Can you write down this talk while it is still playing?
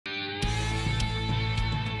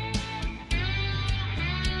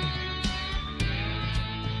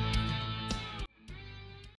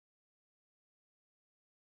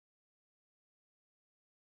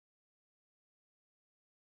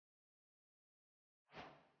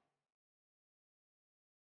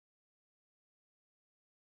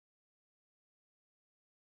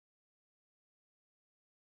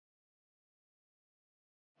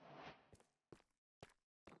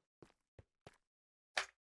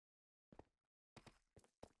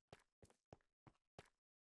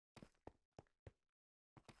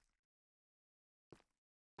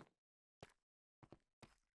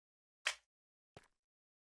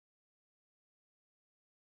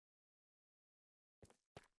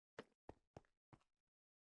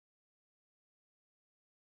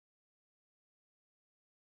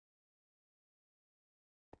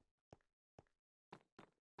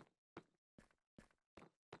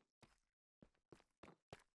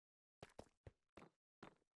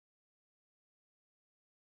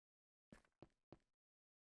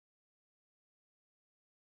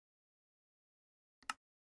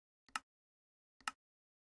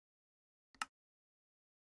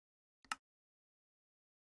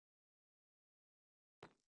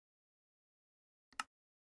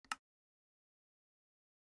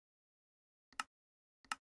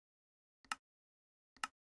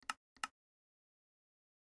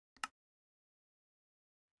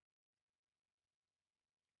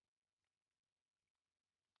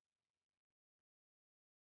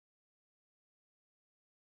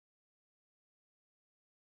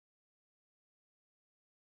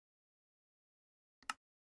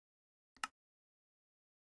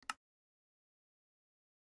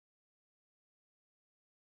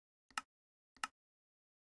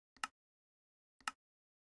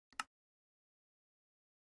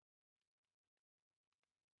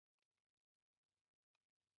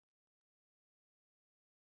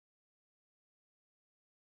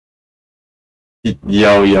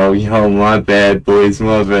Yo, my bad, boys,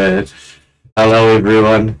 my bad. Hello,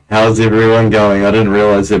 everyone. How's everyone going? I didn't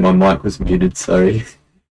realize that my mic was muted, sorry.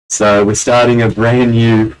 So, we're starting a brand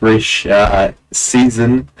new, fresh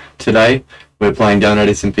season today. We're playing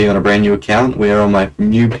DonutSMP on a brand new account. We're on my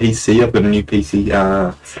new PC. I've got a new PC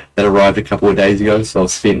that arrived a couple of days ago, so I've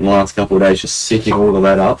spent the last couple of days just setting all of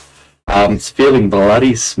that up. It's feeling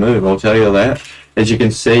bloody smooth, I'll tell you that. As you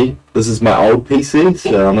can see, this is my old PC,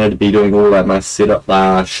 so I'm going to be doing all that, my setup,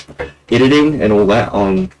 editing and all that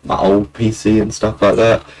on my old PC and stuff like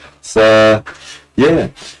that. So, yeah,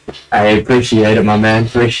 I appreciate it, my man,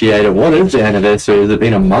 appreciate it. What is the anniversary? Has it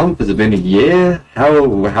been a month? Has it been a year? How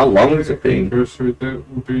long has it been? Anniversary, that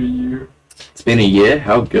will be a year. It's been a year?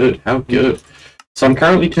 How good, how good. So I'm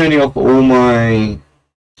currently turning off all my,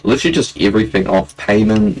 literally just everything off,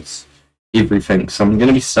 payments, everything. So I'm going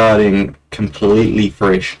to be starting completely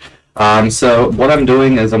fresh. So what I'm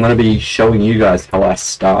doing is I'm going to be showing you guys how I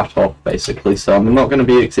start off, basically. So I'm not going to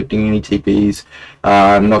be accepting any TPs.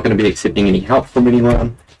 I'm not going to be accepting any help from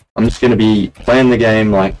anyone. I'm just going to be playing the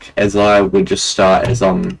game like as I would just start as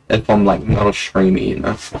if I'm like not a streamer, you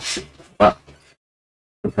know. But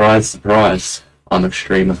surprise, surprise, I'm a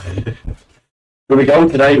streamer. So the goal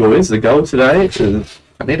today, boys, the goal today is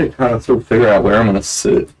I need to kind of still figure out where I'm going to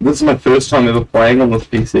sit. This is my first time ever playing on this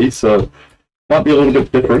PC, so it might be a little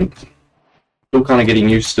bit different. Still kind of getting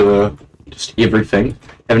used to just everything.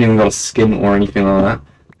 Haven't even got a skin or anything like that.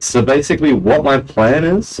 So basically what my plan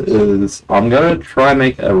is I'm going to try and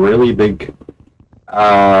make a really big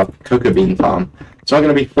cocoa bean farm. It's not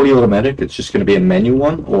going to be fully automatic, it's just going to be a manual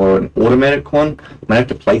one or an automatic one. I might have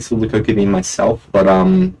to place all the cocoa bean myself, but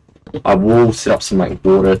I will set up some like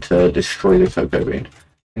water to destroy the cocoa bean.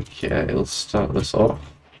 Okay, let's start this off.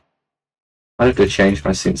 I have to change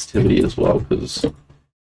my sensitivity as well because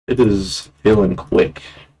it is feeling quick.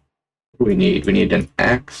 What do we need? We need an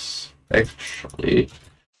axe. Actually,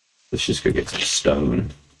 let's just go get some stone.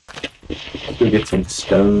 Let's go get some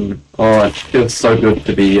stone. Oh, it feels so good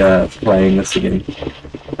to be playing this again.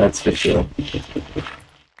 That's for sure.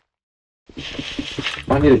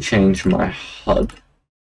 I need to change my HUD.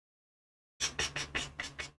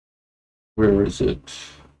 Where is it?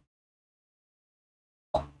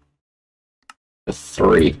 A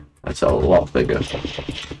 3. That's a lot bigger.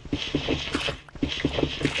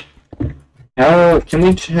 How can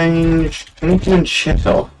we change? Can we turn chat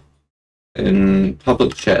off? In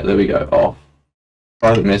public chat, there we go. Off.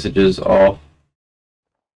 Private messages off.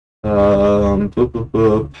 Pay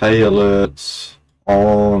alerts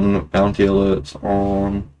on. Bounty alerts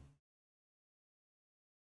on.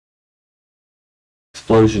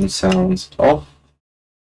 Explosion sounds off.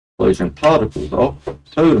 Explosion particles off.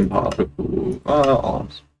 Totem particles on.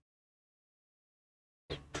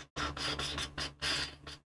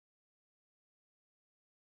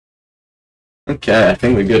 Okay, I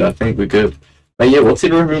think we're good. I think we're good. But yeah, what's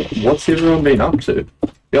everyone been up to? I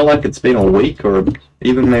feel like it's been a week or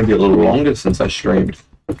even maybe a little longer since I streamed.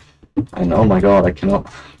 And oh my god, I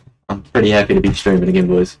cannot. I'm pretty happy to be streaming again,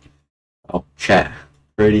 boys. Oh, chat.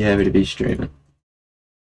 Pretty happy to be streaming.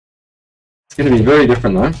 It's going to be very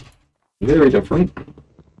different though. Very different.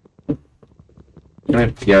 I'm going to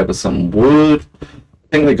have to gather some wood. I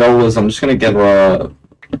think the goal is I'm just going to gather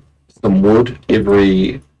some wood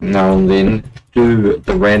every now and then. Do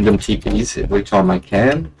the random TPs every time I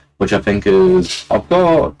can. Which I think is... I've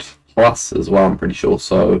got plus as well, I'm pretty sure.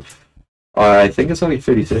 So I think it's only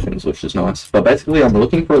 30 seconds, which is nice. But basically I'm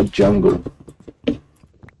looking for a jungle.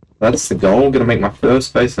 That's the goal. I'm going to make my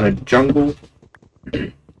first base in a jungle.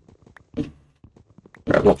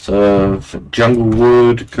 Grab lots of jungle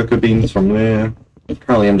wood, cocoa beans from there.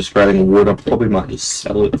 Currently I'm just grabbing wood. I probably might just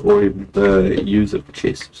sell it or even use it for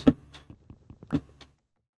chests.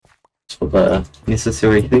 Just for the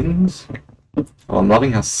necessary things. Oh, I'm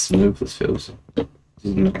loving how smooth this feels. This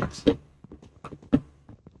is nice.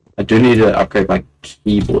 I do need to upgrade my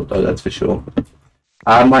keyboard though, that's for sure.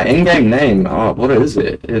 My in-game name, oh, what is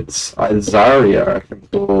it? It's Izaria, I think,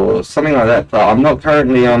 or something like that. But I'm not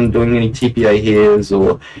currently doing any TPA hairs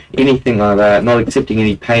or anything like that. Not accepting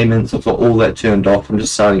any payments. I've got all that turned off. I'm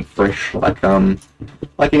just starting fresh, like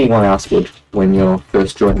anyone else would when you're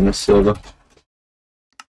first joining this server.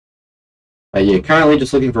 Yeah, currently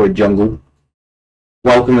just looking for a jungle.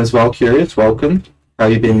 Welcome as well, Curious. Welcome. How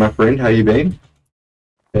you been, my friend? How you been?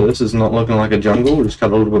 Yeah, this is not looking like a jungle. We'll just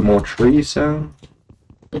cut a little bit more trees down.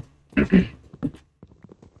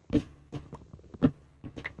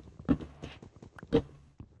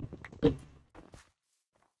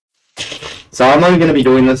 So I'm only going to be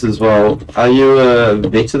doing this as well. Are you a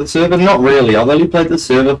vet of the server? Not really. I've only played the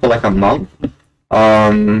server for like a month.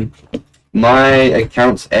 my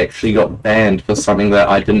accounts actually got banned for something that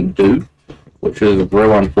I didn't do, which was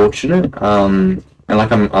real unfortunate. And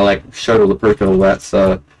like I showed all the proof and all that,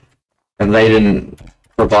 so and they didn't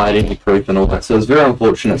provide any proof and all that, so it was very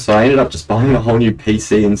unfortunate. So I ended up just buying a whole new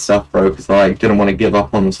PC and stuff, bro, because I didn't want to give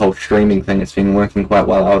up on this whole streaming thing. It's been working quite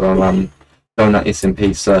well out on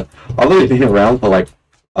DonutSMP. So I've only been around for like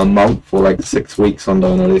a month or like 6 weeks on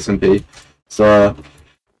DonutSMP. So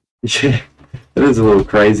yeah, it is a little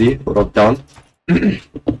crazy what I've done.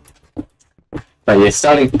 But yeah,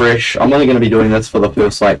 starting fresh. I'm only going to be doing this for the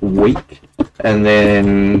first like week, and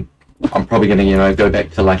then I'm probably going to, you know, go back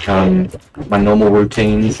to like my normal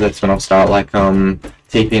routines. That's when I'll start like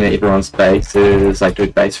TPing at everyone's bases, like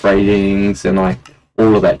do base ratings and like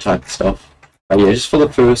all of that type of stuff. But yeah, just for the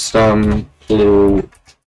first little,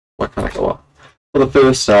 what can I go up? For the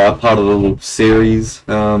first part of the little series,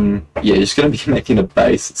 yeah, just going to be making a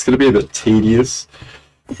base. It's going to be a bit tedious.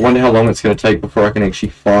 I wonder how long it's going to take before I can actually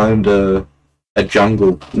find a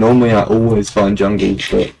jungle. Normally I always find jungles,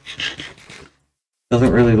 but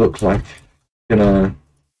doesn't really look like it's gonna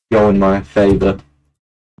go in my favor.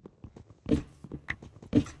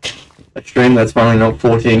 A stream that's finally not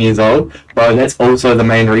 14 years old, bro. That's also the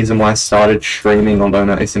main reason why I started streaming on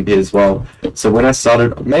DonutSMP as well. So when I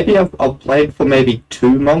started, maybe I've played for maybe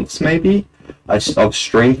 2 months, maybe. I've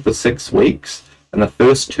streamed for 6 weeks, and the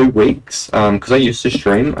first 2 weeks, because I used to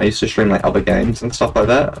stream like other games and stuff like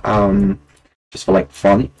that, just for like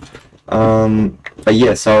fun. But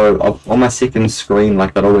yeah, so on my second screen,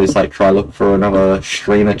 like I'd always like try look for another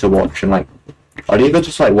streamer to watch, and like I'd either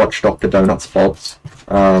just like watch Dr. Donut's VODs,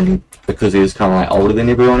 because he was kind of like older than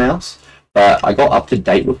everyone else. But I got up to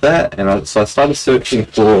date with that, and so I started searching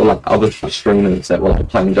for like other streamers that were like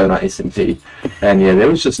playing DonutSMP, and yeah, there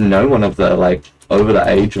was just no one of the like over the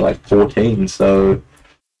age of like 14. So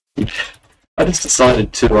I just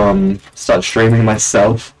decided to start streaming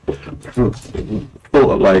myself.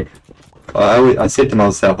 Thought like I said to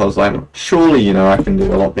myself, I was like, surely, you know, I can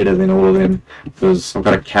do a lot better than all of them, because I've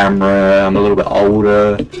got a camera, I'm a little bit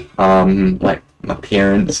older, like my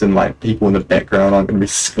parents and like people in the background aren't going to be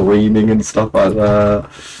screaming and stuff like that.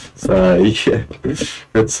 So yeah, it's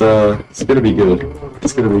going to be good.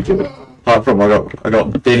 It's going to be good. Apart from I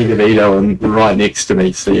got Benny DeVito and right next to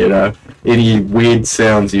me, so you know, any weird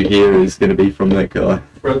sounds you hear is going to be from that guy.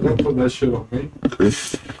 Bro, don't put that shit on me.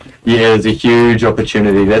 Yeah, it's a huge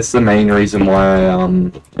opportunity. That's the main reason why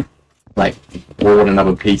I like bought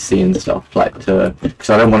another PC and stuff, like because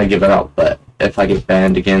I don't want to give it up. But if I get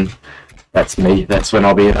banned again, that's me. That's when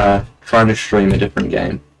I'll be trying to stream a different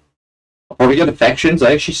game. I'll probably go to factions.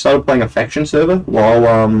 I actually started playing a faction server while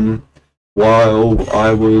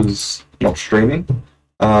I was not streaming,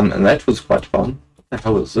 and that was quite fun. What the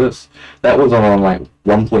hell was this? That was on like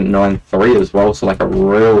 1.93 as well, so like a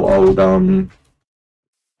real old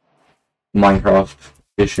Minecraft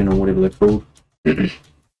edition or whatever they're called.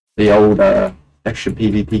 The old extra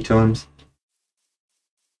PvP times.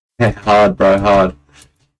 Yeah, hard, bro, hard.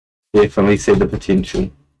 Definitely see the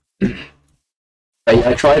potential. But yeah,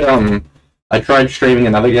 I tried streaming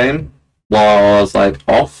another game while I was like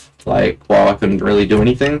off, like while I couldn't really do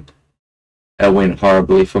anything. It went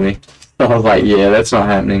horribly for me. So I was like, yeah, that's not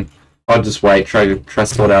happening. I'll just wait, try to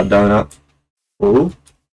sort out Donut. Ooh,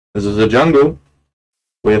 this is a jungle.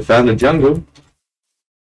 We have found a jungle.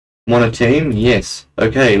 Want a team? Yes.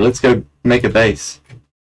 Okay, let's go make a base.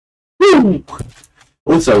 Woo!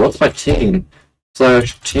 Also, what's my team?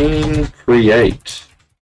 /team create.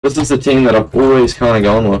 This is the team that I've always kind of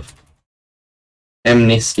gone with.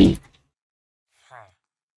 Amnesty.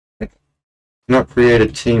 Not create a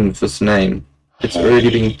team with this name. It's already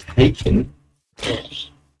been taken.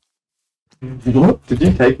 What? Did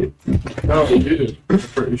you take it? No, you did. I'm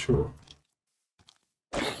pretty sure.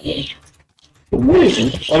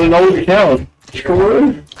 Wait, on an old account.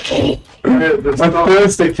 True. My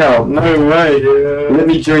first account. No way. Yeah. Let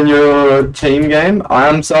me join your team game.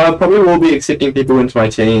 So I probably will be accepting people into my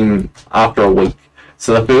team after a week.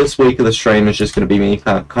 So the first week of the stream is just going to be me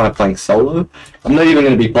kind of playing solo. I'm not even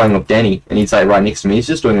going to be playing with Danny, and he's like right next to me. He's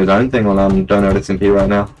just doing his own thing on DonutSMP right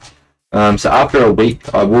now. So after a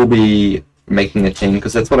week, I will be making a team,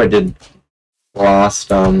 because that's what I did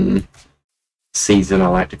last season, I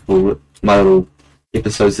like to call it. My little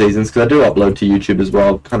episode seasons, because I do upload to YouTube as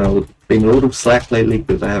well. I've kind of been a little slack lately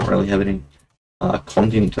because I haven't really have any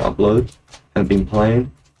content to upload. Haven't been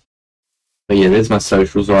playing. But yeah, there's my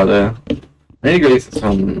socials right there. I need to get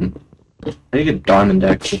some. I need to get Diamond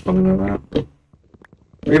Axe or something like that.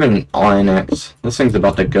 Or even an Iron Axe. This thing's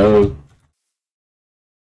about to go.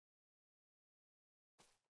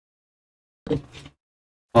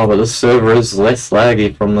 Oh, but this server is less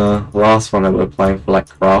laggy from the last one that we were playing for like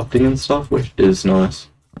crafting and stuff, which is nice.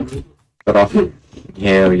 Got our,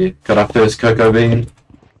 yeah, we got our first cocoa bean.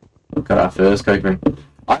 Got our first cocoa bean.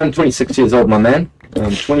 I'm 26 years old, my man.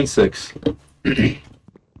 I'm 26.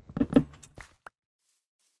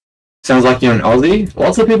 Sounds like you're an Aussie.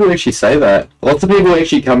 Lots of people actually say that. Lots of people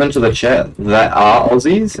actually come into the chat that are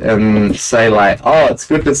Aussies and say like, "Oh, it's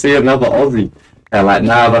good to see another Aussie." And like,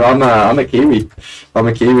 nah, but I'm a Kiwi. I'm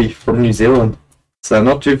a Kiwi from New Zealand, so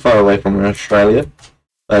not too far away from Australia.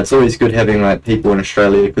 It's always good having like people in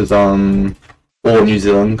Australia because or New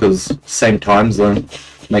Zealand because same time zone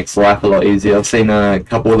makes life a lot easier. I've seen a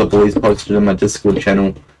couple of the boys posted in my Discord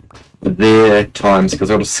channel their times because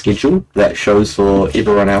I've got a schedule that shows for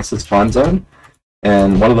everyone else's time zone.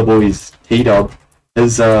 And one of the boys, T-Dub,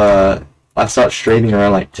 is I start streaming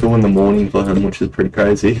around like 2 in the morning for him, which is pretty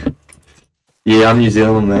crazy. Yeah, I'm New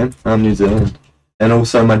Zealand, man. I'm New Zealand. And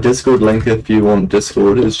also my Discord link, if you want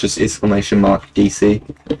Discord, is just !DC.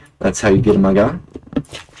 That's how you get in, my guy.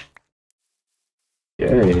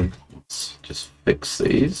 Okay, let's just fix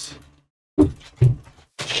these.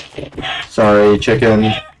 Sorry,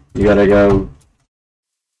 chicken. You gotta go.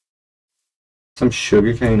 Some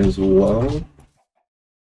sugarcane as well.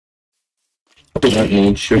 We don't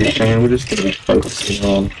need sugarcane, we're just gonna be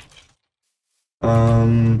focusing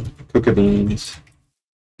on cocoa beans.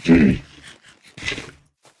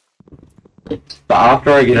 But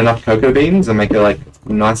after I get enough cocoa beans and make a like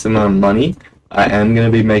nice amount of money, I am gonna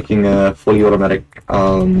be making a fully automatic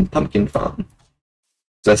pumpkin farm.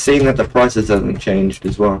 So seeing that the prices haven't changed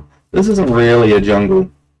as well. This isn't really a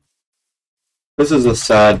jungle. This is a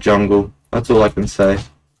sad jungle. That's all I can say.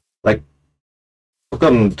 Like, I've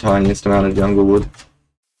gotten the tiniest amount of jungle wood.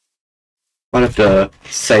 Might have to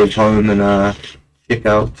save home and check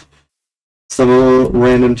out some more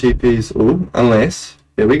random TPs. Ooh, unless,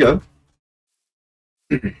 here we go.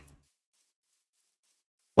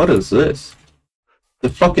 What is this? The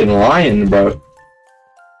fucking lion, bro.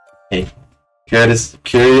 Hey, curious,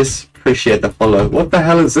 appreciate the follow. What the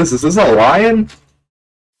hell is this? Is this a lion?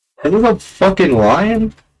 Is this a fucking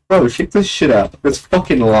lion? Bro, check this shit out. There's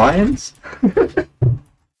fucking lions?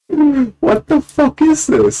 What the fuck is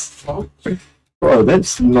this? Bro,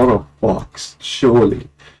 that's not a fox, surely.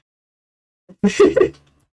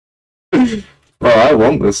 Bro, I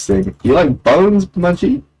want this thing. You like bones,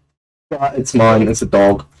 Munchie? It's mine, it's a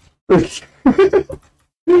dog. It's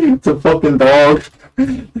a fucking dog.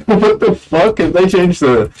 What the fuck? Have they changed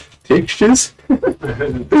the textures?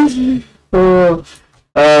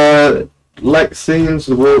 Like seems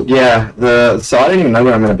the world, yeah. So I don't even know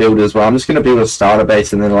what I'm gonna build as well. I'm just gonna build a starter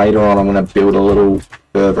base and then later on I'm gonna build a little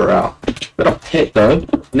further out. Got a pet though.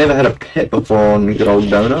 Never had a pet before on good old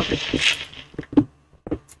Donut.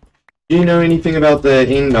 Do you know anything about the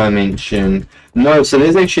end dimension? No, so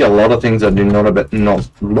there's actually a lot of things I do not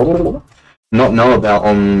know about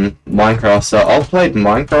on Minecraft. So I've played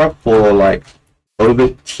Minecraft for like over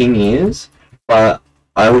 10 years, but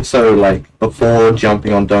I also, like, before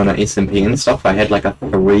jumping on DonutSMP and stuff, I had like a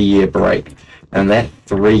 3-year break. And that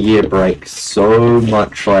 3-year break, so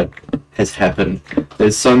much, like, has happened.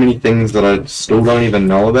 There's so many things that I still don't even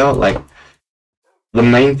know about. Like, the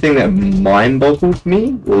main thing that mind-boggled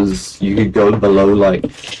me was you could go below, like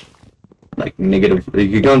negative, you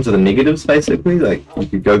could go into the negatives, basically. Like, you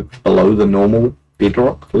could go below the normal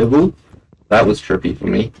Bedrock level. That was trippy for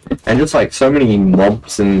me. And just like so many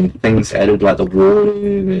mobs and things added, like the water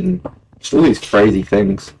and just all these crazy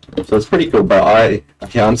things. So it's pretty cool, but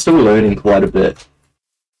I'm still learning quite a bit.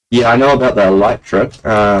 Yeah, I know about the Elytra.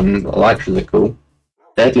 Elytras are cool.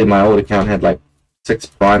 Sadly, my old account had like 6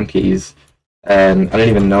 prime keys, and I didn't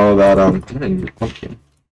even know about I don't need a pumpkin.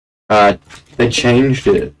 They changed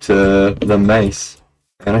it to the mace,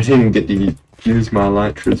 and I didn't get to use my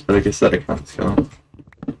Elytras, but I guess that account's gone.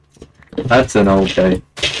 That's an old day.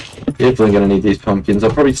 Definitely gonna need these pumpkins.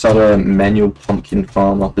 I'll probably start a manual pumpkin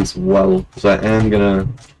farm up as well, because I am gonna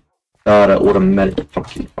start an automatic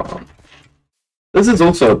pumpkin farm. This is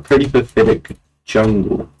also a pretty pathetic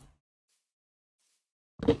jungle.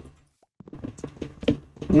 I'm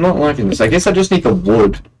not liking this. I guess I just need the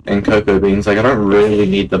wood and cocoa beans. Like, I don't really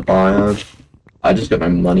need the biome. I just got no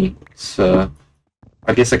money. So,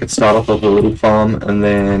 I guess I could start off with a little farm and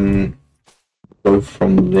then go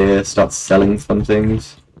from there, start selling some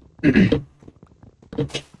things. You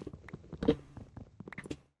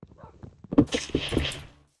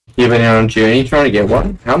been on a journey trying to get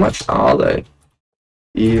one? How much are they?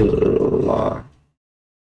 Eli.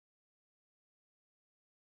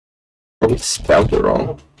 Probably spelled it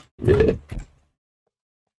wrong. Yeah.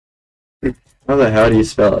 How the hell do you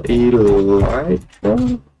spell it?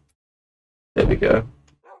 Elytra? There we go.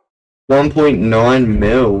 1.9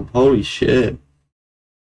 mil. Holy shit.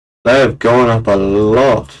 They have gone up a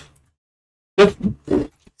lot.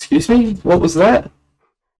 Excuse me? What was that?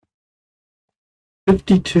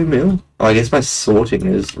 52 mil? Oh, I guess my sorting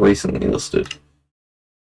is recently listed.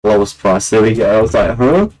 Lowest price. There we go. I was like,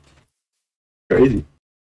 huh? Crazy.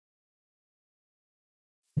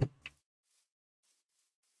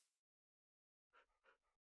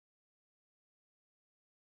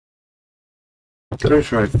 Gotta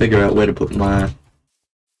try to figure out where to put my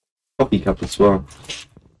coffee cup as well.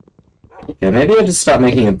 Okay, maybe I just start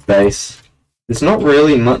making a base. There's not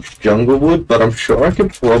really much jungle wood, but I'm sure I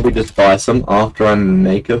could probably just buy some after I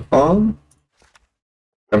make a farm.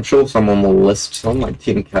 I'm sure someone will list some, like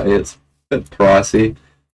 10k, it's a bit pricey.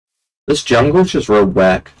 This jungle's just real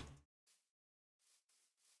whack.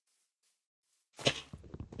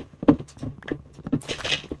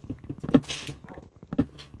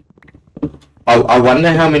 I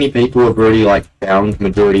wonder how many people have already like found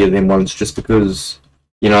majority of them ones, just because,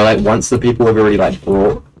 you know, like once the people have already like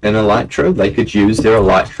brought an elytra, they could use their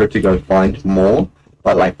elytra to go find more.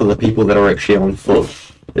 But like for the people that are actually on foot,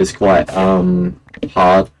 it's quite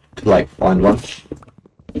hard to like find one.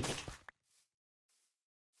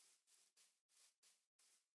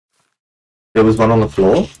 There was one on the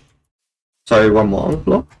floor. Sorry, one more on the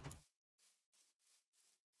floor.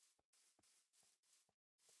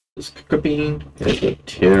 This cooking, it was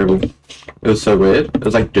terrible. It was so weird. It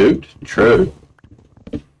was like, dude, true.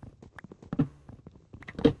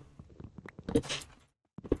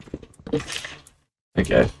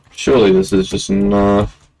 Okay, surely this is just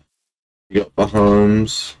enough. We got the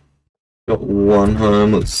homes. Got one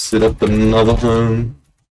home. Let's set up another home.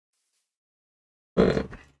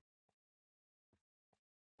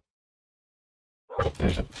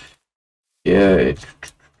 Yeah.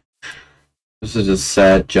 This is just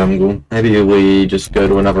sad jungle. Maybe we just go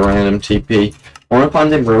to another random TP. I want to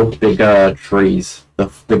find them real big trees.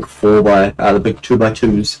 The big the big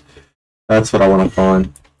 2x2s. That's what I want to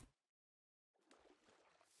find.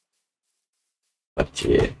 But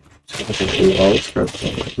yeah.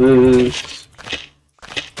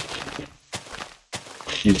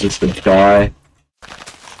 Use this to dye.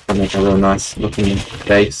 And make a real nice looking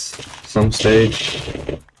base some stage.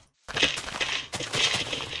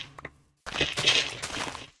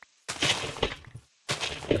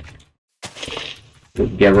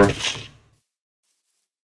 Together.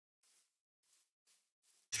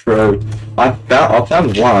 True. I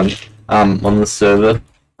found one on the server,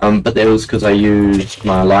 but that was because I used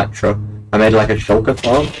my elytra. I made like a shulker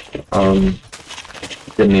farm.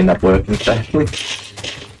 Didn't end up working sadly.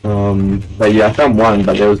 But yeah, I found one,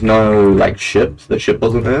 but there was no like ship. The ship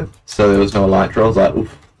wasn't there, so there was no elytra. I was like,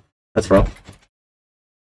 oof, that's rough.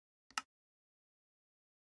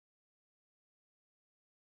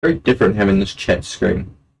 Very different having this chat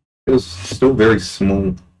screen. It was still very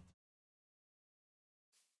small.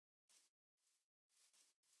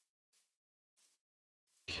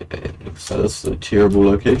 Okay, so this is a terrible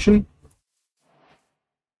location.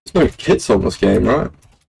 There's no kits on this game, right?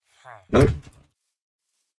 Nope.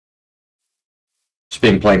 Just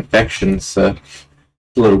been playing factions, so it's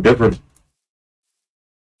a little different.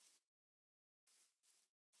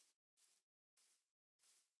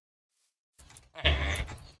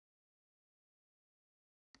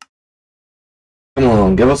 Come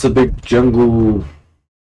on, give us a big jungle.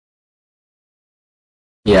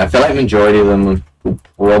 Yeah, I feel like the majority of them will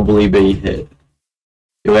probably be hit.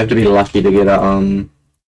 You'll have to be lucky to get a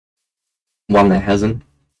one that hasn't.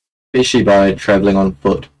 Especially by travelling on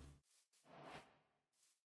foot.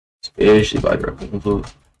 Especially by travelling on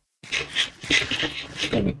foot.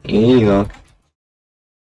 Any luck.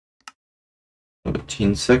 About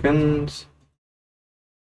 10 seconds.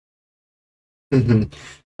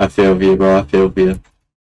 I feel for you, bro. I feel for you.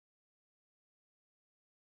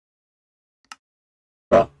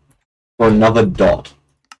 But for another dot.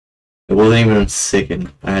 It wasn't even a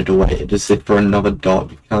second. I had to wait. It just said for another dot.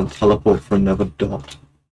 You can't teleport for another dot.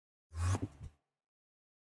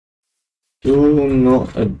 Still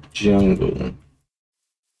not a jungle.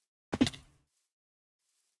 I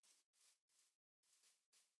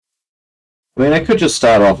mean, I could just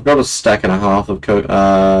start off. I've got a stack and a half of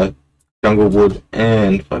jungle wood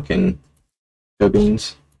and fucking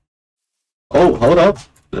beans. Oh, hold up.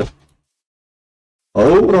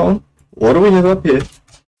 Hold on. What do we have up here?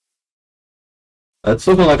 That's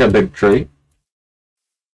looking like a big tree.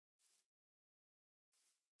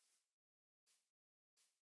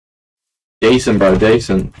 Decent, bro.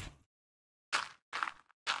 Decent.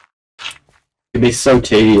 Give It'd be so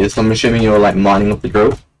tedious. I'm assuming you're like mining with the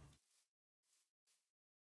drill.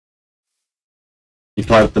 You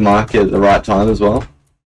played with the market at the right time as well.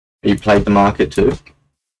 You played the market too.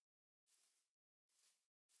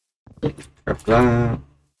 Grab that.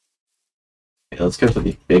 Yeah, let's go for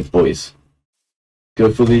these big boys.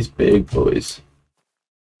 Go for these big boys.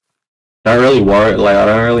 Don't really worry, like I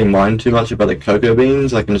don't really mind too much about the cocoa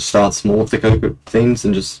beans. I can just start small with the cocoa beans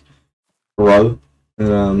and just grow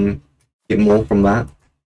and get more from that.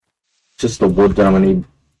 Just the wood that I'm gonna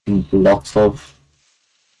need lots of.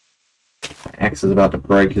 My axe is about to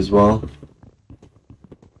break as well.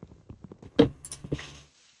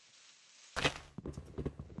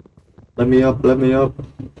 Let me up, let me up.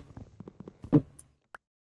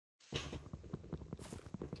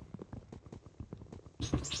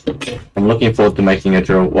 I'm looking forward to making a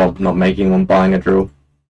drill. Well, not making one, buying a drill.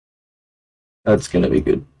 That's gonna be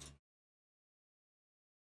good.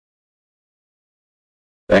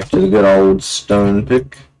 Back to the good old stone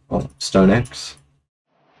pick. Oh, stone axe.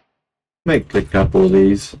 Make a couple of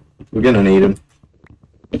these. We're gonna need them.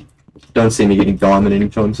 Don't see me getting diamond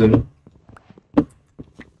anytime soon.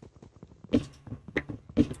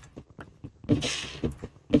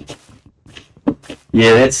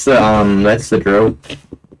 Yeah, that's the drill.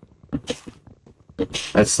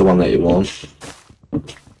 That's the one that you want.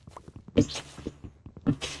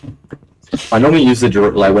 I normally use the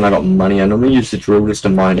drill, like when I got money, I normally use the drill just to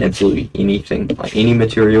mine absolutely anything. Like any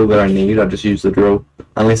material that I need, I just use the drill.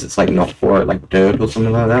 Unless it's like not for it, like dirt or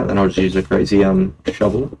something like that, then I'll just use a crazy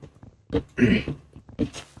shovel. But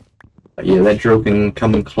yeah, that drill can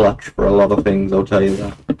come in clutch for a lot of things, I'll tell you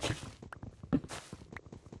that.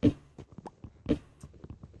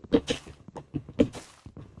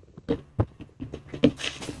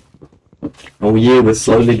 Oh yeah, we're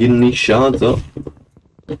slowly getting these shards up.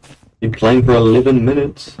 Been playing for 11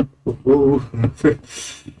 minutes. Ooh.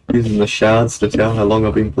 Using the shards to tell how long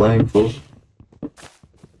I've been playing for.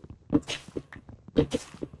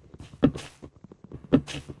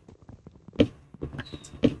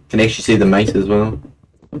 Can actually see the mace as well.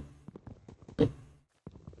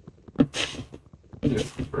 Yeah,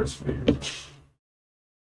 first figure.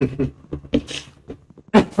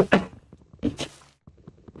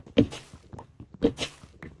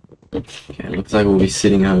 Okay, looks like we'll be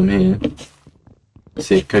sitting home here.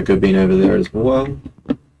 See a cocoa bean over there as well.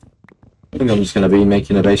 I think I'm just going to be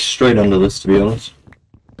making a base straight under this, to be honest.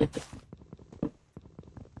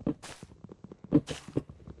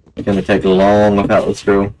 Going to take long without this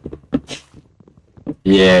drill.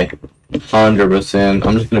 Yeah, 100%.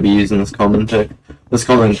 I'm just going to be using this common pick. This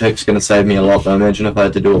common pick's going to save me a lot, though. Imagine if I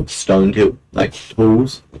had to do it with stone like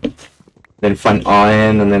tools. Then find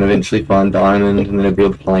iron, and then eventually find diamond, and then it'd be a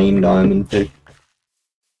plain diamond pick.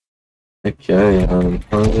 Okay,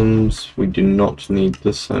 homes. We do not need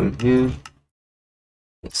this home here.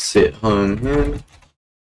 Let's set home here.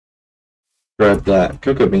 Grab that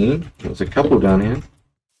cocoa bean. There's a couple down here.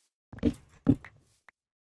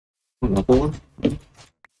 Another one.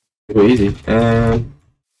 Too easy. And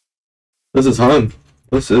this is home.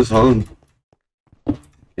 This is home.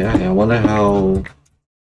 Yeah, I wonder how.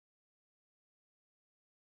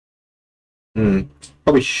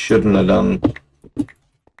 Probably shouldn't have done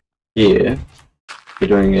here.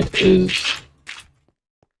 Doing it is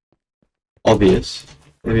obvious.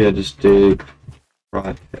 Maybe I just dig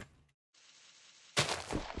right here.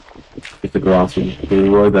 If the grass will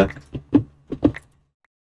grow back. I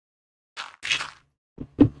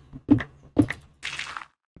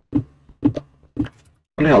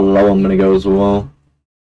wonder how low I'm gonna go as well.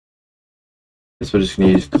 Guess we're just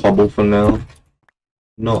gonna use cobble for now.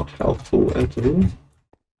 Not helpful at all.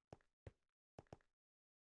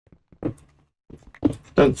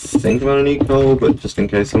 Don't think I'm gonna need coal, but just in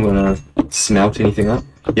case I'm gonna smelt anything up.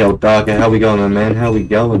 Yo, Darker, how we going, my man? How we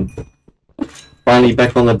going? Finally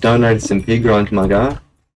back on the DonutSMP grind, my guy.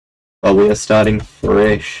 Oh, we are starting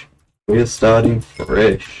fresh. We are starting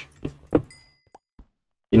fresh.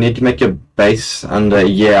 You need to make your base under,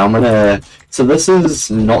 yeah, I'm gonna, so this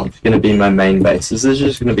is not gonna be my main base. This is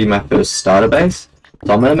just gonna be my first starter base.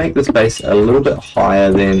 So I'm gonna make this base a little bit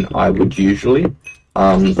higher than I would usually.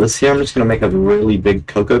 This here I'm just gonna make a really big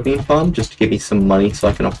cocoa bean farm just to give me some money so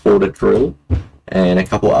I can afford a drill and a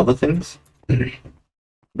couple other things.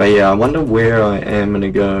 But yeah, I wonder where I am gonna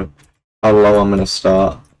go, how low I'm gonna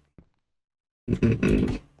start.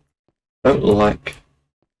 Don't like.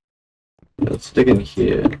 Let's dig in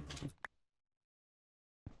here.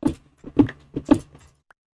 Let's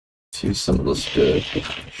use some of this dirt.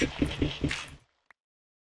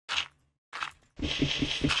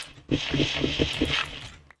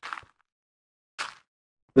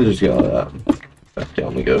 Let's just go like that. Back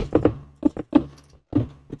down we go.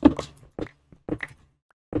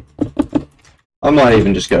 I might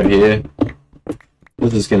even just go here.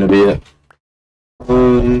 This is gonna be it.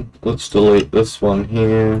 Let's delete this one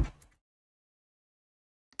here.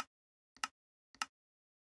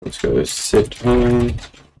 Let's go set home.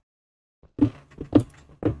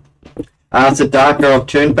 So darker, I've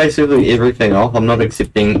turned basically everything off. I'm not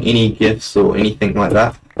accepting any gifts or anything like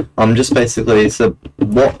that. I'm just basically, so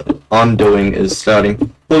what I'm doing is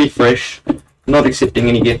starting fully fresh, not accepting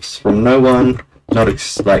any gifts from no one, not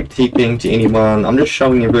like TPing to anyone. I'm just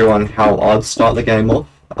showing everyone how I'd start the game off.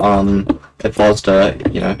 If I was to,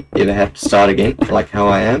 you know, ever have to start again, like how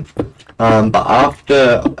I am. But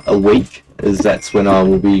after a week, that's when I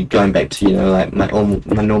will be going back to, you know, like my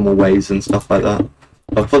normal ways and stuff like that.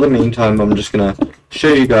 But for the meantime, I'm just gonna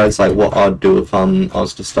show you guys like what I'd do if I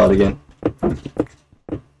was to start again.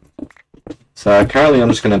 So currently I'm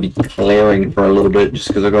just gonna be clearing for a little bit just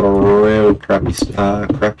because I got a real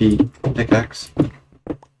crappy pickaxe.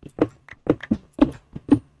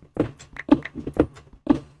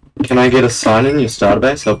 Can I get a sign in your starter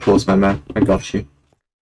base? Of course, my man. I got you.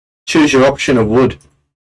 Choose your option of wood.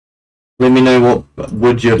 Let me know what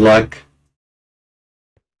wood you'd like.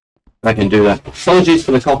 I can do that. Apologies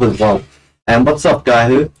for the copper as well. And what's up, guy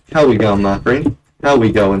who? How we going, my friend? How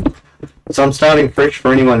we going? So I'm starting fresh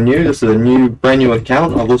for anyone new. This is a brand new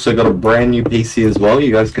account. I've also got a brand new PC as well.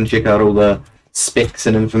 You guys can check out all the specs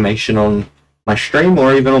and information on my stream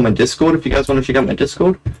or even on my Discord if you guys want to check out my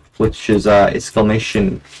Discord, which is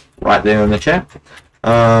exclamation right there in the chat.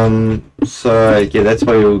 So yeah, that's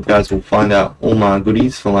where you guys will find out all my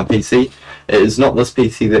goodies for my PC. It is not this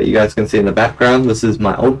PC that you guys can see in the background. This is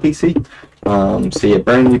my old PC. So yeah,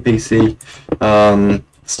 brand new PC.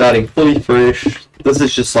 Starting fully fresh. This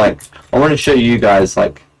is just like, I want to show you guys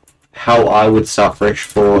like how I would start fresh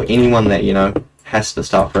for anyone that, you know, has to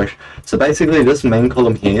start fresh. So basically this main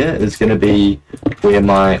column here is going to be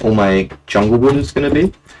where all my jungle wood is going to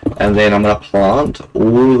be. And then I'm going to plant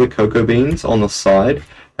all the cocoa beans on the side,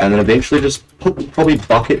 and then eventually just put probably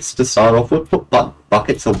buckets to start off with, put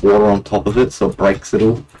buckets of water on top of it so it breaks it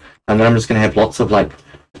all. And then I'm just going to have lots of like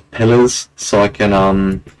pillars so I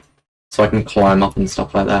can climb up and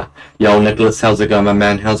stuff like that. Yo, Nicholas, how's it going, my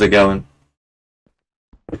man? How's it going?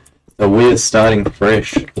 So we're starting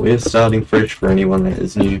fresh. We're starting fresh for anyone that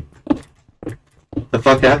is new. The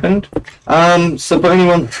fuck happened? So for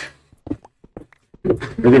anyone...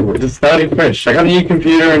 We're just starting fresh. I got a new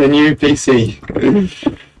computer and a new PC.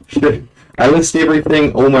 I list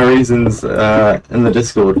everything, all my reasons, in the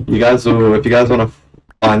Discord. You guys will, if you guys want to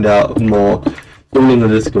find out more, all in the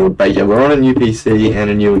Discord. But yeah, we're on a new PC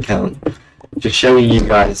and a new account. Just showing you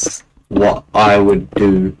guys what I would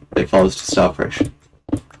do if I was to start fresh.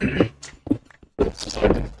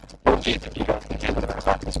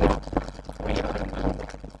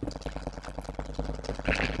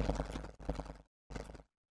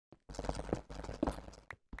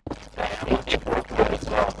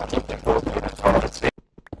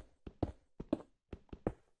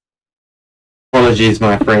 Apologies,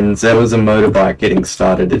 my friends. That was a motorbike getting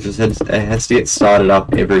started. It has to get started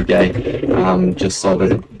up every day, just so it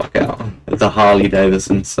doesn't fuck out. It's a Harley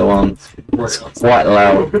Davidson, so it's quite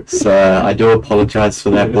loud. So I do apologize for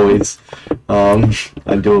that, boys.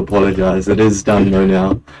 I do apologize. It is done though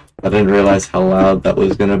now. I didn't realize how loud that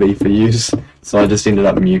was gonna be for you, so I just ended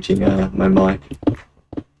up muting my mic.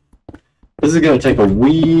 This is gonna take a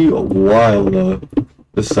wee while though.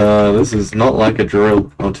 This is not like a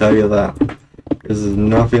drill. I'll tell you that. This is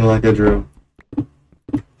nothing like a drill.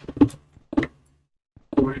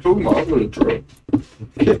 What are you talking about? I'm not a drill.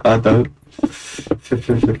 Yeah, I don't.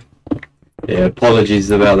 Yeah, apologies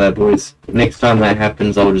about that, boys. Next time that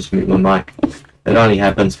happens, I'll just mute my mic. It only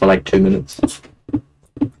happens for like 2 minutes.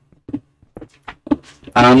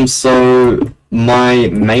 So my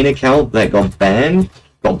main account that got banned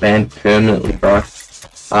permanently, bro.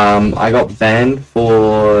 I got banned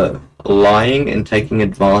for lying and taking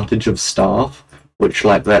advantage of staff, which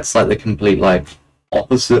like that's like the complete like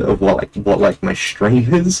opposite of what my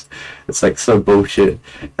stream is. It's like so bullshit,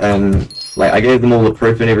 and like I gave them all the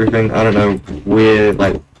proof and everything. I don't know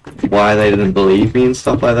why they didn't believe me and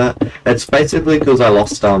stuff like that. It's basically because I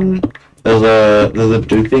lost there's a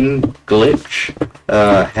duping glitch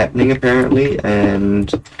happening apparently,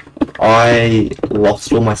 and I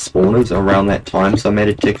lost all my spawners around that time, so I made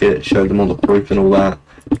a ticket, showed them all the proof and all that.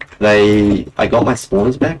 I got my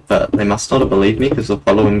spawners back, but they must not have believed me because the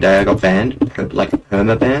following day I got banned, like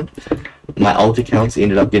perma banned. My alt accounts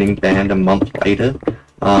ended up getting banned a month later.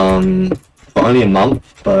 for only a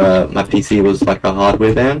month, but my PC was like a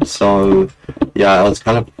hardware ban, so yeah, I was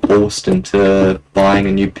kind of forced into buying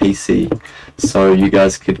a new PC so you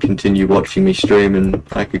guys could continue watching me stream and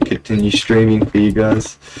I could continue streaming for you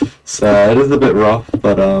guys. So it is a bit rough,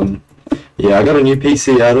 but yeah, I got a new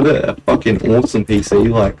PC out of it, a fucking awesome PC.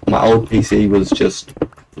 Like, my old PC was just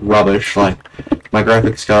rubbish. Like, my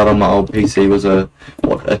graphics card on my old PC was a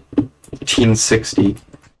 1060,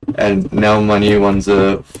 and now my new one's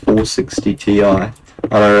a 460 Ti. I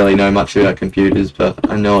don't really know much about computers, but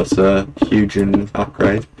I know it's a huge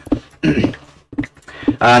upgrade.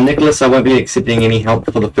 Nicholas, I won't be accepting any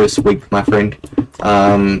help for the first week, my friend.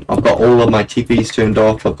 I've got all of my TPs turned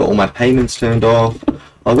off, I've got all my payments turned off,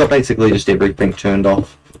 I've got basically just everything turned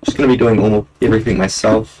off. Just going to be doing everything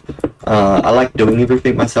myself. I like doing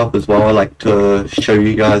everything myself as well. I like to show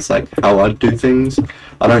you guys like how I do things.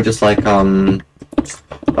 I don't just like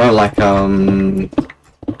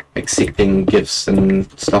accepting gifts and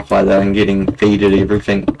stuff like that and getting feeded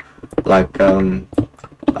everything like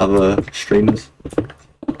other streamers.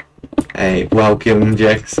 Hey, welcome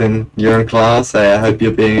Jackson. You're in class. Hey, I hope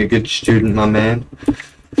you're being a good student, my man.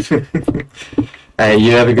 Hey,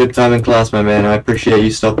 you have a good time in class, my man. I appreciate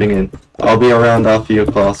you stopping in. I'll be around after your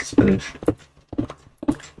class is finished.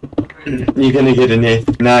 You're gonna get an F.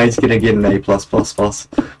 No, he's gonna get an A+++, or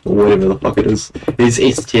whatever the fuck it is. He's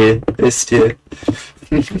S tier. S tier.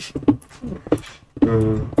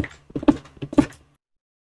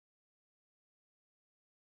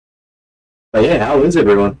 But yeah, how is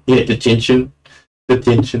everyone? Yeah, detention.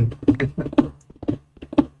 Detention.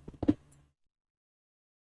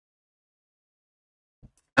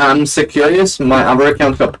 So curious, my other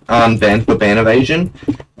account got banned for ban evasion.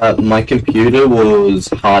 My computer was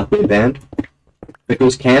hardware banned.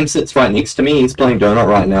 Because Cam sits right next to me, he's playing Donut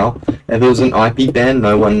right now. If it was an IP ban,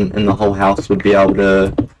 no one in the whole house would be able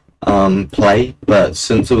to play. But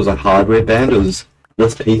since it was a hardware ban, it was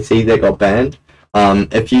this PC that got banned.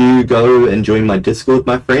 If you go and join my Discord,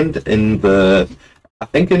 my friend, I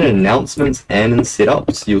think in announcements and in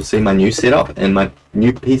setups, you'll see my new setup, and my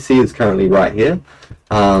new PC is currently right here.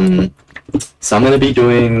 So I'm going to be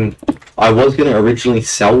doing, I was going to originally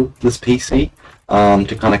sell this PC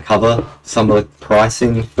to kind of cover some of the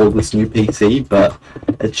pricing for this new PC, but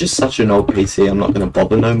it's just such an old PC, I'm not going to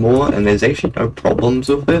bother no more, and there's actually no problems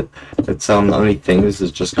with it. It's the only thing is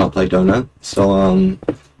just can't play Donut. So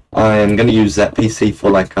I am going to use that PC for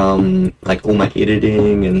like all my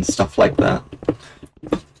editing and stuff like that.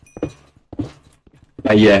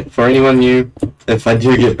 Yeah, for anyone new, if I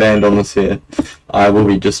do get banned on this here, I'll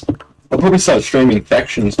probably start streaming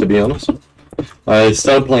factions, to be honest. I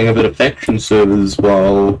started playing a bit of faction servers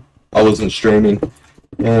while I wasn't streaming,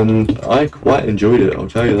 and I quite enjoyed it, I'll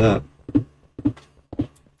tell you that.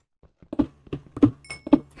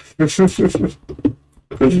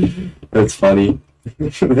 That's funny.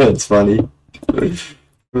 That's funny.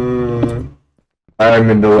 I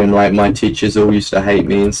remember when like my teachers all used to hate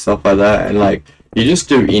me and stuff like that, and like you just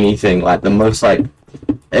do anything, like the most like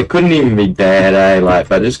it couldn't even be bad, like,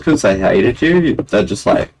 but just because they hated you, they're just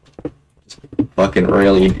like fucking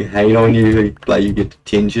really hate on you, like you get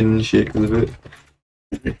detention and shit because of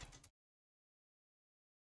it.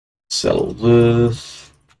 Sell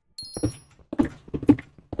this.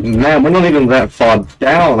 Man, we're not even that far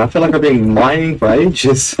down. I feel like I've been mining for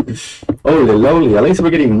ages. Holy lowly, at least we're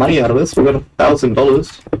getting money out of this. We've got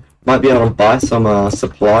 $1,000. Might be able to buy some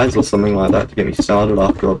supplies or something like that to get me started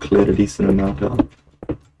after I've cleared a decent amount out.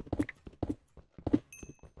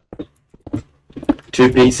 2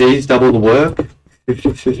 PCs, double the work?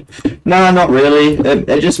 No, not really.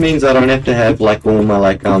 It just means I don't have to have like all my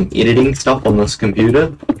like editing stuff on this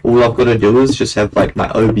computer. All I've got to do is just have like my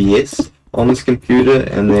OBS on this computer,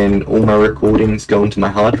 and then all my recordings go into my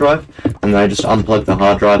hard drive, and then I just unplug the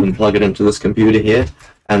hard drive and plug it into this computer here,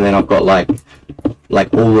 and then I've got like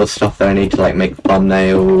all the stuff that I need to like make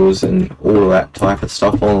thumbnails and all of that type of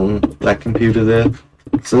stuff on that computer there.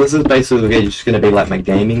 So this is basically just going to be like my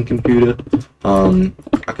gaming computer. I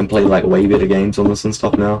can play like way better games on this and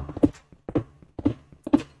stuff now,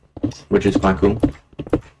 which is quite cool.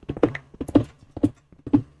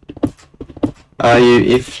 Are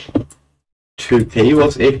you F2P?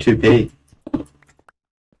 What's F2P?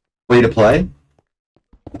 Free to play?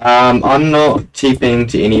 I'm not TPing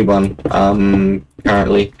to anyone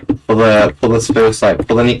currently for this first for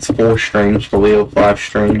the next 4 streams, probably, or 5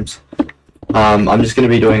 streams. I'm just going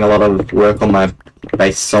to be doing a lot of work on my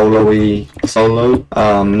base solo.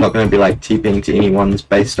 I'm not going to be like TPing to anyone's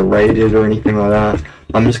base to rated or anything like that.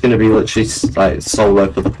 I'm just going to be literally like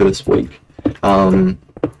solo for the first week,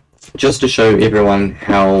 just to show everyone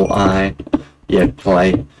how I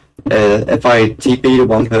play. if I TP to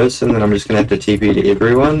one person, then I'm just gonna have to TP to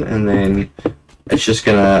everyone, and then it's just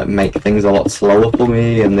gonna make things a lot slower for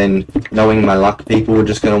me. And then knowing my luck, people are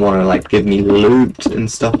just gonna want to like give me loot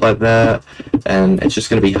and stuff like that, and it's just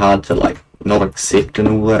gonna be hard to like not accept and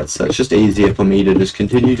all that. So it's just easier for me to just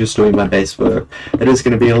continue just doing my base work. It is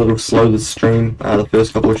gonna be a little slow this stream, the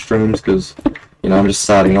first couple of streams, because you know I'm just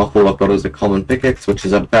starting off. All I've got is a common pickaxe, which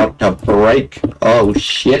is about to break. Oh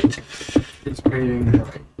shit! It's paying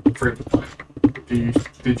like free to play.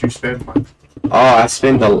 Did you spend money? Oh, I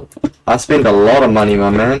spend a lot of money, my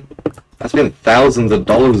man. I spent thousands of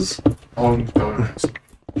dollars. On donuts.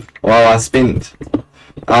 Well,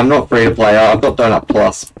 I'm not free to play. I've got Donut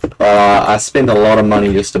Plus, but I spent a lot of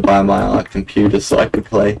money just to buy my computer so I could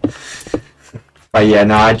play. But yeah,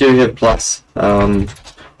 no, I do have Plus.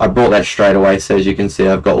 I bought that straight away, so as you can see,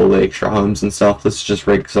 I've got all the extra homes and stuff. This is just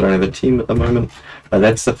rigged because I don't have a team at the moment. But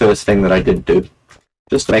that's the first thing that I did do,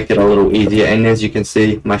 just to make it a little easier. And as you can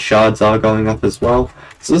see, my shards are going up as well.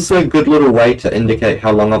 So this is a good little way to indicate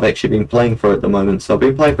how long I've actually been playing for at the moment. So I've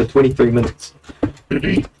been playing for 23 minutes.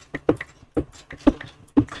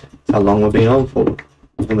 How long I've been on for,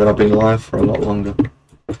 and that I've been live for a lot longer.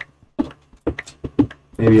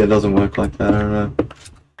 Maybe it doesn't work like that, I don't know.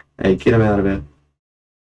 Hey, get him out of here.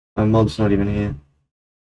 My mod's not even here.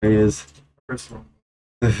 There he is.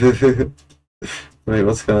 Wait,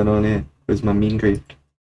 what's going on here? Where's my mean grift?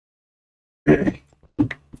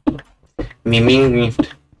 Me mean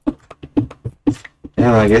grift.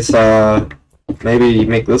 Yeah, I guess maybe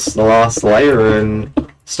make this the last layer and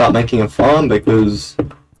start making a farm, because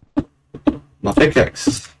my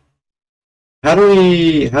pickaxe. How do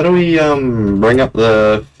we bring up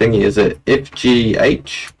the thingy? Is it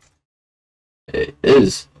FGH? It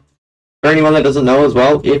is. For anyone that doesn't know as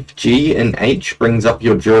well, FG and H brings up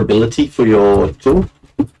your durability for your tool.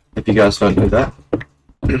 If you guys don't know that.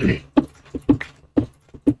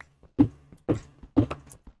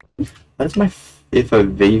 Why does my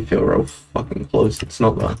FOV feel real fucking close? It's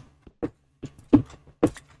not that.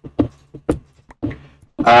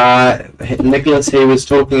 Nicholas, he was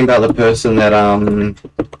talking about the person that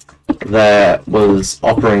that was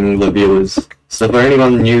offering the viewers. So for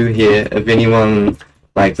anyone new here, if anyone,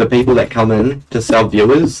 like the people that come in to sell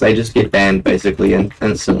viewers, they just get banned basically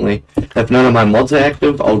instantly. If none of my mods are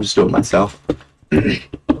active, I'll just do it myself. They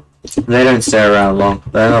don't stay around long.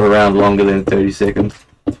 They're not around longer than 30 seconds.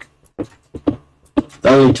 The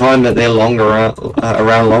only time that they're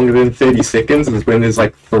around longer than 30 seconds is when there's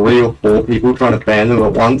like 3 or 4 people trying to ban them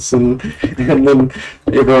at once, and then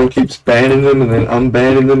everyone keeps banning them, and then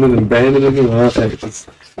unbanning them, and then banning them, and it's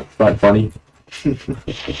quite funny.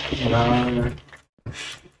 No.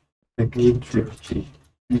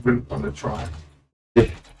 You wouldn't want to try.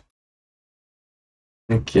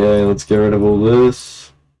 Okay, let's get rid of all this.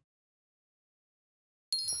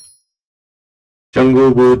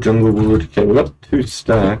 Jungle wood, jungle wood. Okay, we got 2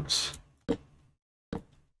 stacks.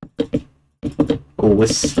 Oh, we're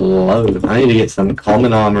slow. I need to get some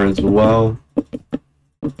common armor as well.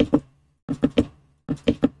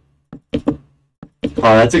 Oh,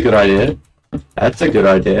 that's a good idea. That's a good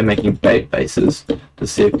idea, making bait bases to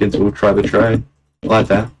see if kids will try the trade. I like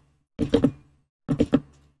that.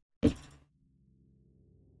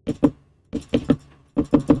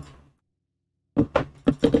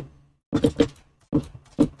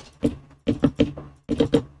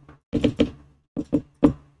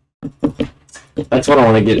 That's what I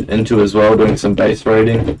want to get into as well, doing some base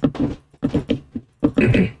raiding.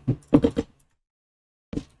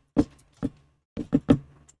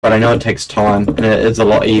 But I know it takes time, and it is a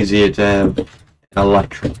lot easier to have an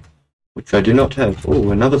electric, which I do not have.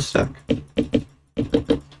 Oh, another stack.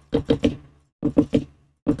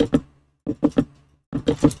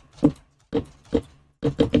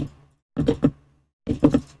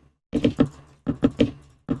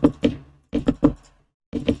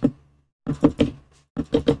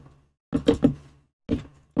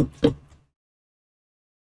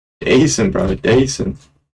 Decent, bro, decent.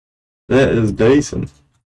 That is decent.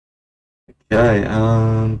 Okay,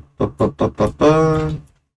 now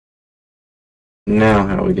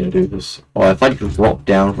how are we gonna do this? Oh, if I could drop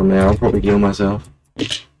down from there, I'll probably kill myself.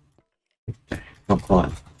 Okay, not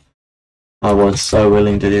quite. I was so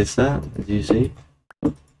willing to do that, as you see.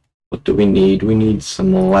 What do we need? We need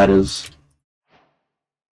some ladders.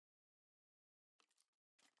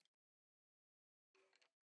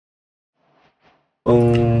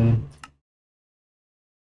 Boom.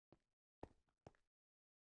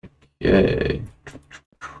 Okay.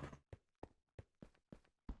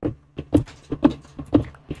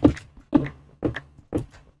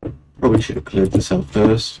 Probably should have cleared this out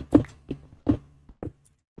first.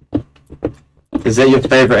 Is that your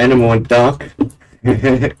favorite animal in Dark?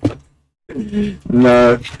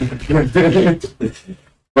 No.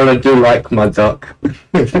 But I do like my duck.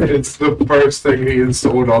 It's the first thing he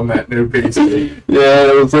installed on that new PC.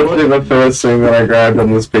 Yeah, it was literally the first thing that I grabbed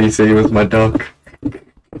on this PC was my duck.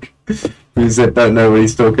 You said don't know what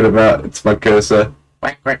he's talking about. It's my cursor.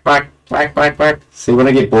 Quack, quack, quack, quack, quack, quack. See, when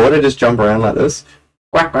I get bored, I just jump around like this.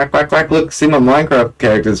 Quack, quack, quack, quack. Look, see, my Minecraft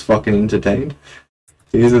character's fucking entertained.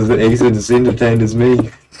 He's as entertained as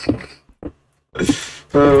me. It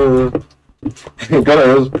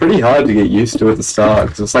was pretty hard to get used to at the start,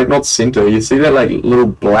 because it's like not center. You see that like little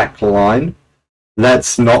black line?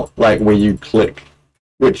 That's not like where you click,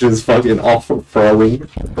 which is fucking off of throwing.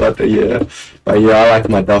 But yeah, I like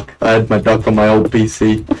my duck. I had my duck on my old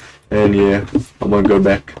PC, and yeah, I won't go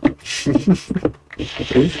back.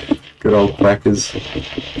 Good old crackers.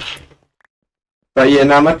 But yeah,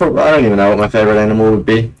 no, I don't even know what my favorite animal would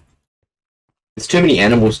be. There's too many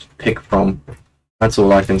animals to pick from. That's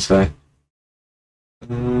all I can say.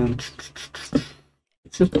 Let's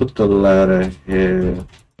just put the ladder here.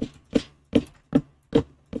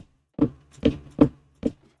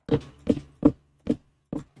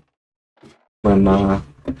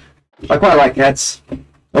 I quite like cats.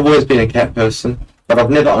 I've always been a cat person, but I've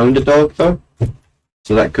never owned a dog though.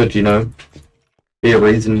 So that could, you know, be a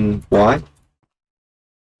reason why.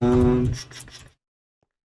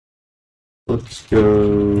 Let's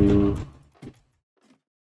go.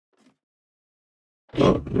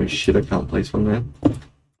 Oh, no shit, I can't place one there.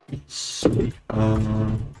 Sweet.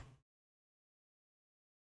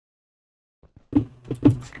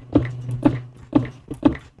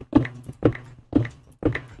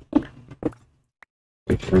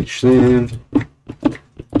 We can reach there.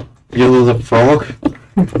 You're the frog.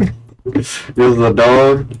 You're the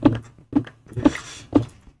dog.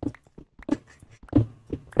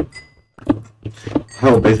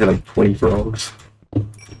 Oh, basically like 20 frogs.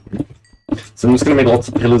 So I'm just going to make lots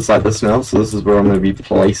of pillars like this now, so this is where I'm going to be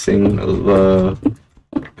placing the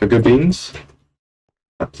cocoa beans.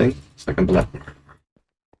 That thing, so I can black.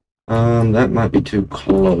 That might be too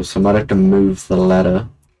close, I might have to move the ladder.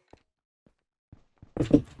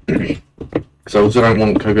 Because I also don't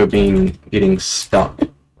want cocoa bean getting stuck.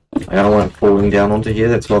 I don't want it falling down onto here,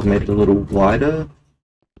 that's why I've made it a little wider.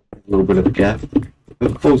 A little bit of a gap.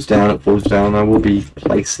 If it falls down, it falls down. I will be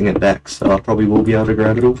placing it back, so I probably will be able to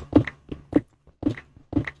grab it all.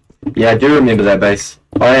 Yeah, I do remember that base.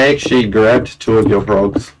 I actually grabbed 2 of your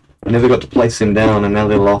frogs. I never got to place them down, and now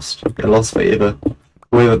they're lost. They're lost forever.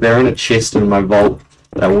 However, they're in a chest in my vault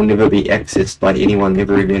that will never be accessed by anyone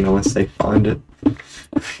ever again unless they find it.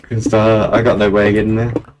 Because I got no way of getting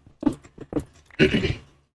there.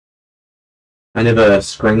 I never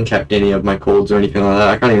screen capped any of my cords or anything like that.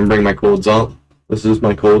 I can't even bring my cords up. This is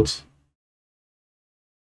my cords.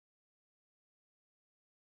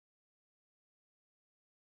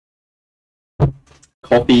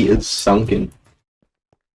 Coffee is sunken.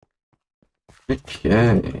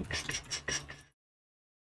 Okay.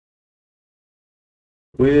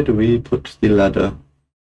 Where do we put the ladder?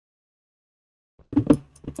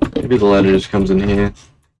 Maybe the ladder just comes in here.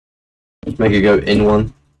 Make it go in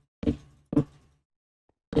one.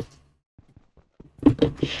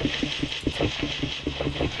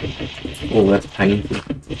 Oh, that's painful.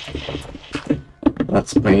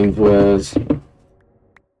 That's painful as...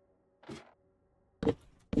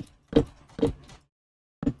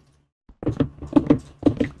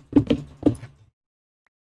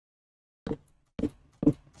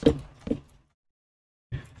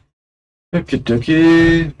 Okie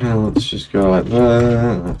dokie. Now let's just go like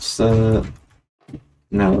that. That's that.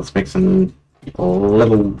 Now let's make some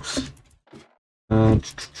levels.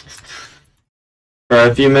 Bro,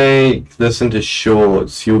 if you make this into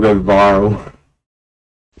shorts, you'll go viral.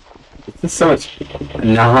 There's so much.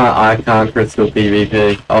 Nah, I can't crystal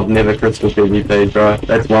PvP. I've never crystal PvP'd, bro.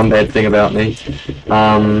 That's one bad thing about me.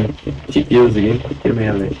 Keep yours again. Get me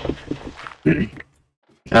out of there.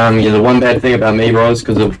 Yeah, the one bad thing about me, bro, is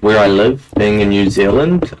because of where I live, being in New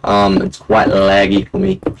Zealand, it's quite laggy for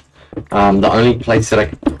me. The only place that I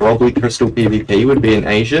could probably crystal PvP would be in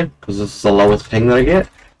Asia, because this is the lowest ping that I get.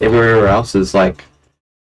 Everywhere else is like,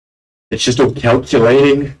 it's just all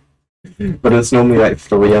calculating, but it's normally like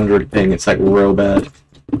 300 ping, it's like real bad.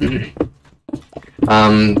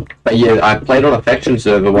 But yeah, I played on a faction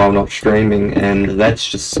server while not streaming, and that's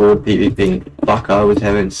just sword PvP. Fuck, I was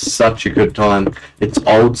having such a good time. It's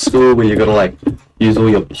old school where you gotta like use all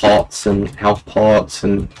your pots and health pots,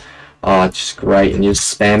 and it's just great. And you're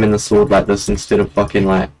spamming the sword like this instead of fucking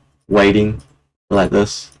like waiting like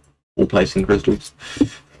this or placing crystals.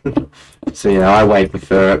 So yeah, I way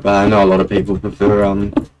prefer it, but I know a lot of people prefer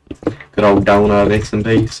good old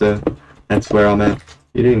DonutSMP, so that's where I'm at.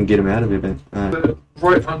 You didn't get him out of it, man.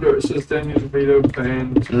 Right under it says Daniel's video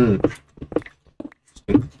banned.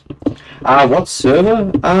 What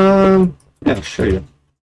server? Yeah, I'll show you.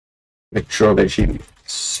 Make sure that you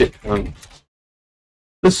sit on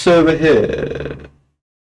this server here.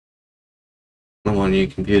 I'm on your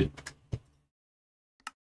computer.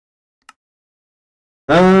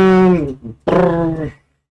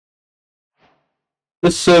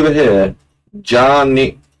 This server here,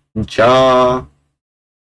 Jartix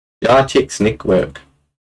Network.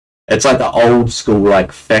 It's like the old school,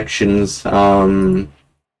 like factions. Fucking,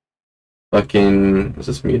 is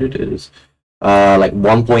this muted? It is. Like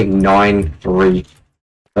 1.93.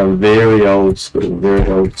 So very old school, very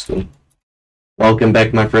old school. Welcome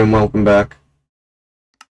back, my friend. Welcome back.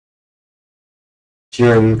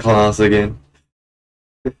 You're in class again.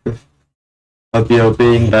 Hope you're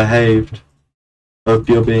being behaved. Hope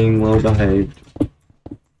you're being well behaved.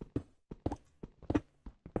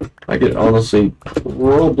 I could honestly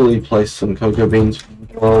probably place some cocoa beans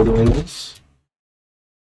while doing this.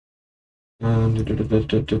 Actually,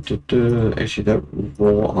 that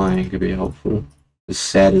raw iron could be helpful. As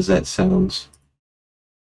sad as that sounds.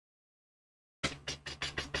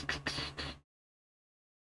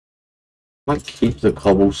 Might keep the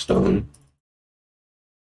cobblestone.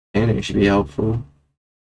 Can actually be helpful.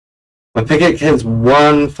 My pickaxe has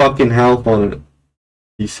 1 fucking health on it.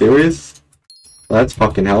 You serious? Well, that's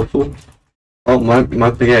fucking helpful. Oh,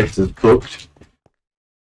 my pickaxe is cooked.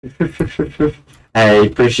 Hey,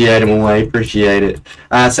 appreciate it, I appreciate it.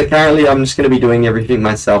 So currently I'm just gonna be doing everything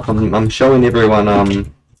myself. I'm showing everyone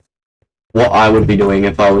what I would be doing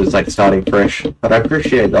if I was like starting fresh. But I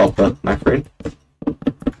appreciate the offer, my friend.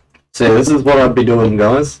 So this is what I'd be doing,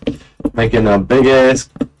 guys. Making a big ass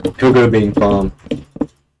cocoa bean farm.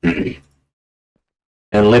 And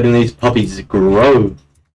letting these puppies grow.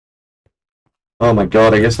 Oh my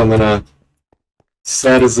god, I guess I'm gonna...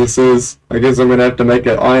 Sad as this is, I guess I'm gonna have to make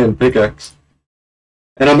an iron pickaxe.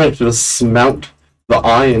 And I'm gonna have to smelt the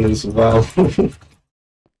iron as well.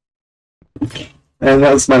 And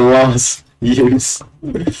that's my last use.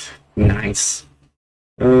 Nice.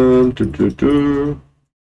 Oh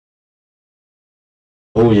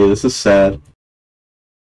yeah, this is sad.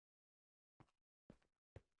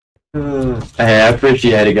 Hey, I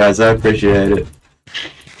appreciate it, guys. I appreciate it.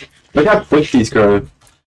 Look how quick these grow.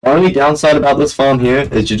 The only downside about this farm here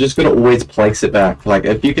is you just gotta always place it back. Like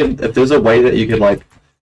if there's a way that you could like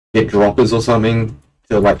get droppers or something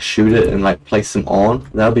to like shoot it and like place them on,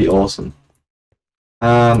 that'd be awesome.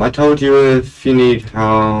 I told you if you need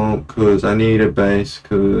help, cause I need a base,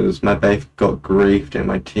 cause my base got griefed and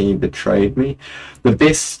my team betrayed me. The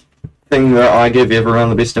best thing that I give everyone,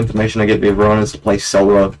 the best information I give everyone is to play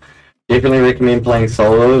solo. Definitely recommend playing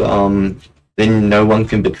solo, then no one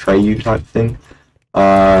can betray you type thing.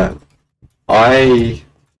 I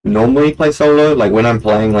normally play solo, like when I'm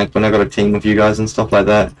playing, like when I got a team with you guys and stuff like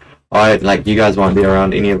that, you guys won't be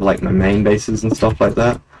around any of like my main bases and stuff like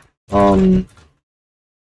that.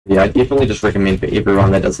 Yeah, I definitely just recommend for everyone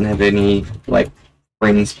that doesn't have any like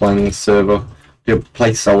friends playing this server to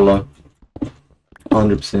play solo.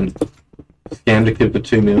 100%. Scammed a kid for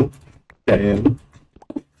 2 mil. Damn.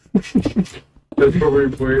 That's probably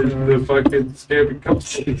where the fucking scamming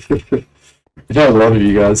comes from. I know a lot of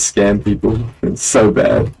you guys scam people. It's so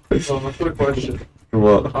bad. I've got a question.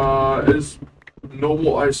 What? Is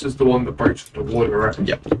normal ice is the one that breaks the water, right?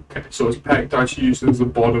 Yep. Okay, so it's packed ice used as the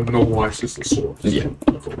bottom, normal ice is the source. Yeah.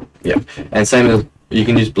 Cool. Yeah. And same as, you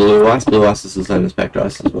can use blue ice. Blue ice is the same as packed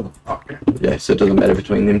ice as well. Okay. Yeah, so it doesn't matter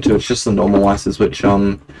between them two. It's just the normal ices, which,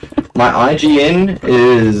 my IGN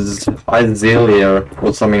is Izelia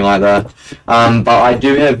or something like that. But I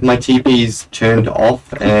do have my TPs turned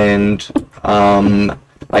off and,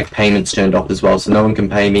 like payments turned off as well, so no one can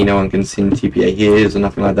pay me, no one can send TPA here's or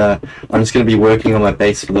nothing like that. I'm just going to be working on my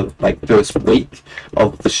base for the like first week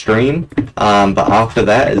of the stream, but after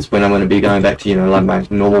that is when I'm going to be going back to, you know, like my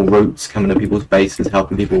normal routes, coming to people's bases,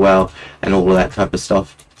 helping people well, and all of that type of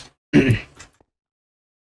stuff.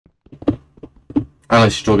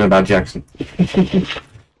 Unless you're talking about Jackson.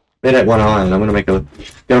 They're at 1 iron. I'm gonna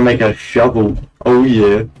make a shovel. Oh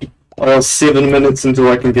yeah. I got 7 minutes until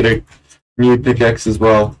I can get a new pickaxe as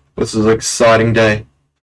well. This is an exciting day.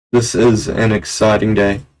 This is an exciting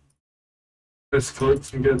day. This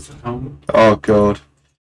collects and gets a helmet. Oh god.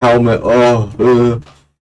 Helmet. Oh,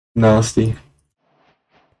 nasty.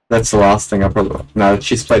 That's the last thing I probably... No,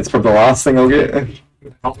 chest plate's probably the last thing I'll get.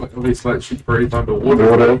 Helmet at least lets you breathe underwater.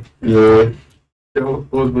 Water. Yeah. Yeah,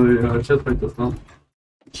 well, the chest plate does not.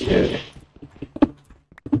 Okay.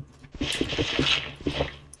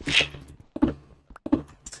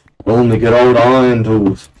 Only good old iron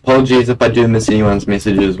tools. Apologies if I do miss anyone's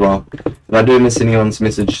message as well. If I do miss anyone's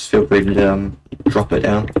message, just feel free to drop it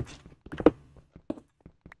down.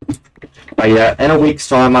 But yeah, in a week's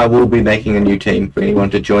time I will be making a new team for anyone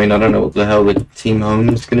to join. I don't know what the hell the team home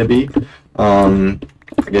is going to be. I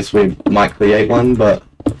guess we might create one, but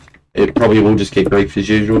it probably will just keep brief as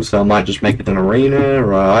usual, so I might just make it an arena,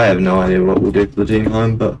 or I have no idea what we'll do for the team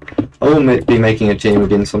home, but I will be making a team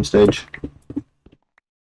again some stage.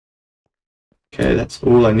 Okay, that's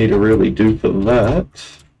all I need to really do for that.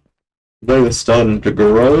 They were starting to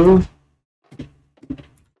grow.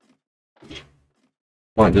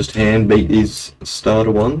 Might just hand beat these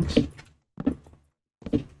starter ones.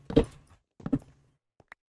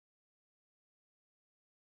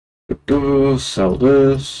 Sell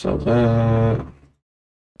this, sell that.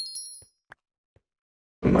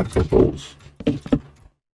 My footballs.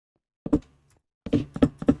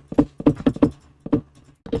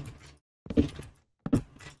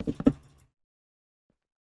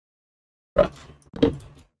 Right.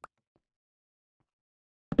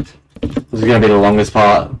 This is going to be the longest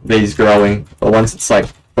part, these growing, but once it's like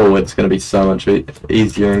full, it's going to be so much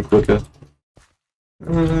easier and quicker.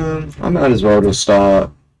 I might as well just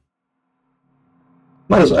start.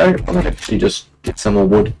 I might actually just get some more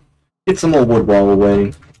wood. Get some more wood while we're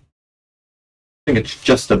waiting. I think it's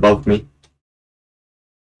just above me.